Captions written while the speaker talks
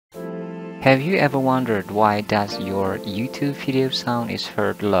Have you ever wondered why does your YouTube video sound is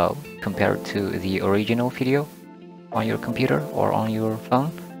heard low compared to the original video on your computer or on your phone?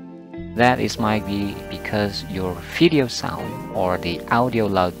 That is might be because your video sound or the audio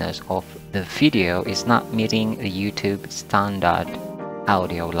loudness of the video is not meeting the YouTube standard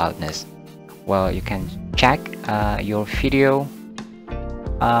audio loudness. Well, you can check your video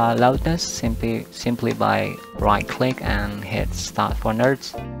loudness simply by right click and hit Start for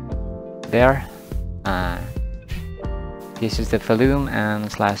Nerds. There, this is the volume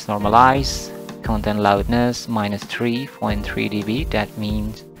and / normalize content loudness -3.3 dB. That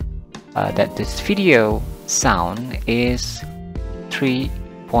means that this video sound is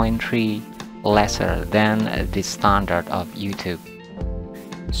 3.3 lesser than the standard of YouTube.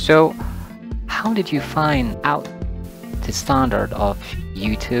 So how did you find out the standard of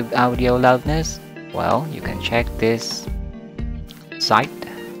YouTube audio loudness? Well, you can check this site,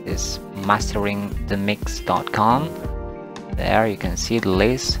 is masteringthemix.com. There you can see the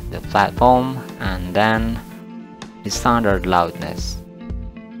list, the platform, and then the standard loudness.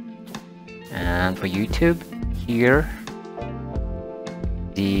 And for YouTube, here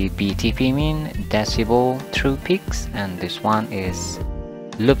the BTP mean decibel true peaks, and this one is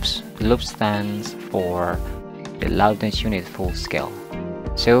LUFS. LUFS stands for the Loudness Unit Full Scale.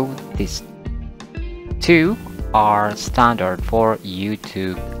 So these two are standard for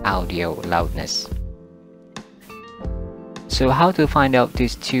YouTube audio loudness. So how to find out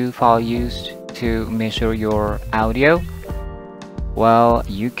these two values to measure your audio? Well,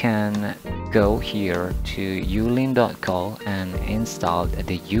 you can go here to ulin.co and install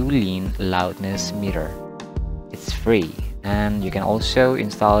the Ulin loudness meter. It's free, and you can also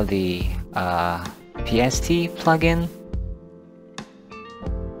install the PST plugin,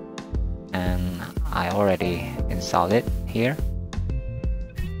 and I already installed it here.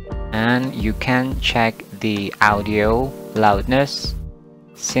 And you can check the audio loudness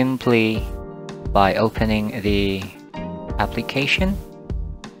simply by opening the application,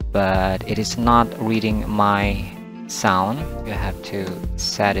 but it is not reading my sound. You have to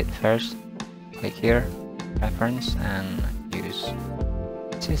set it first. Click here, reference, and use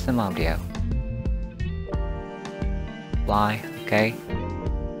system audio. Apply, okay,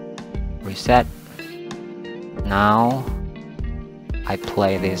 reset. Now I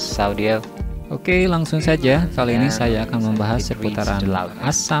play this audio. Oke, langsung saja. Kali ini saya akan membahas seputaran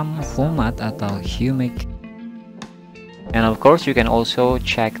asam fumat atau humic. And of course, you can also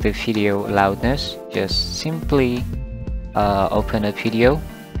check the video loudness. Just simply open a video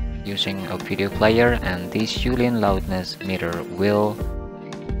using a video player, and this Ulin loudness meter will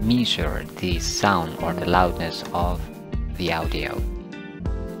measure the sound or the loudness of the audio.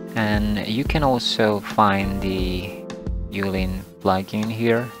 And you can also find the Ulin plugin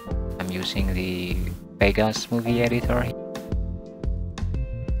here. I'm using the Vegas movie editor.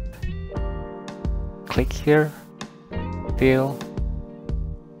 Click here, View,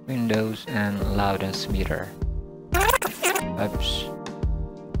 Windows, and Loudness meter. Oops.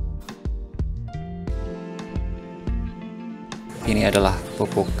 Ini adalah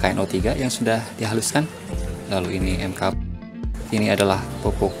pupuk KNO3 yang sudah dihaluskan. Lalu ini MK. Ini adalah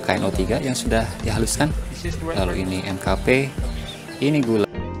pupuk KNO3 yang sudah dihaluskan. Lalu ini MKP. Ini gula.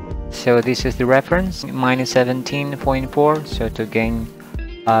 So this is the reference, -17.4. So to gain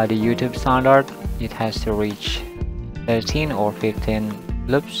the YouTube standard, it has to reach 13 or 15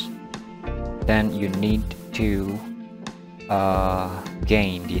 loops. Then you need to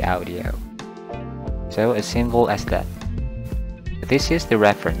gain the audio. So as simple as that. This is the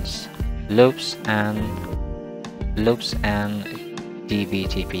reference, loops and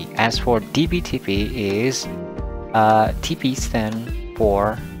DBTP. As for DBTP is TP stand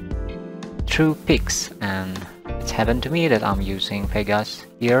for true peaks, and it's happened to me that I'm using Vegas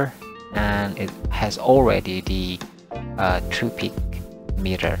here, and it has already the true peak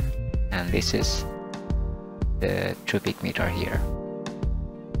meter, and this is the true peak meter here.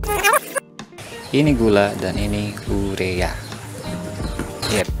 Ini gula dan ini urea.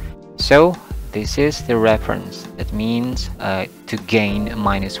 Yep. So this is the reference. That means to gain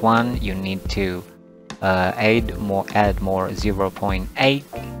 -1, you need to add more 0.8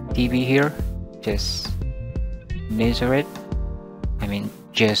 dB here. Just measure it. I mean,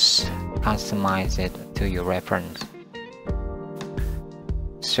 just customize it to your reference.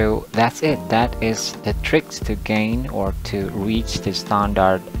 So that's it. That is the tricks to gain or to reach the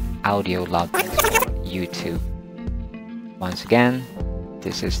standard audio loudness for YouTube. Once again,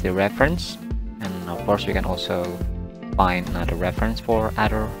 this is the reference, and of course you can also find another reference for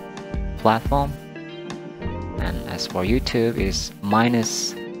other platform. And as for YouTube, is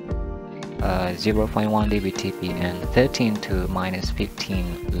 0.1 dB TP and 13 to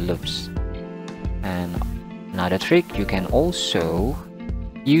 -15 LUFS. And another trick, you can also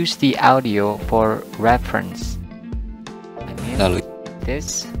use the audio for reference. I mean,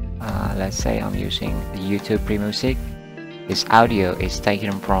 this, let's say I'm using the YouTube Pre-Music. This audio is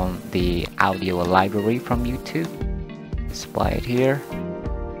taken from the audio library from YouTube. Let's play it here.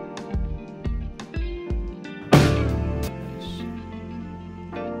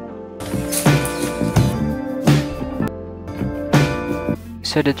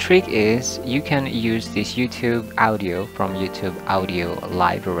 So the trick is you can use this YouTube audio from YouTube audio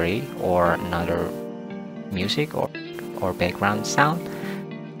library or another music or background sound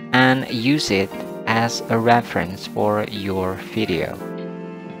and use it as a reference for your video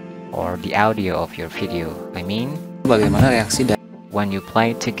or the audio of your video. I mean, bagaimana reaksi when you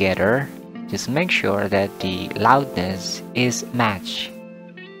play together, just make sure that the loudness is matched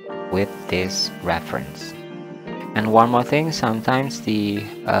with this reference. And one more thing, sometimes the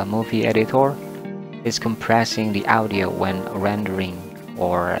movie editor is compressing the audio when rendering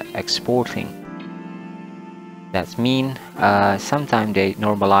or exporting. That means sometimes they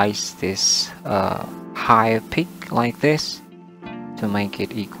normalize this high peak like this to make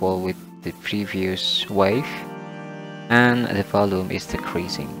it equal with the previous wave, and the volume is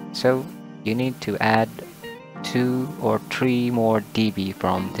decreasing. So you need to add 2 or 3 more dB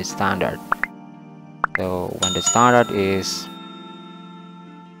from the standard. So when the standard is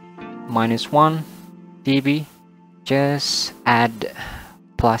 -1 dB, just add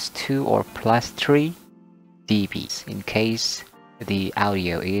 +2 or +3 dB in case the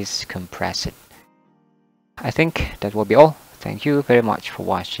audio is compressed. I think that will be all. Thank you very much for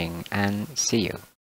watching and see you.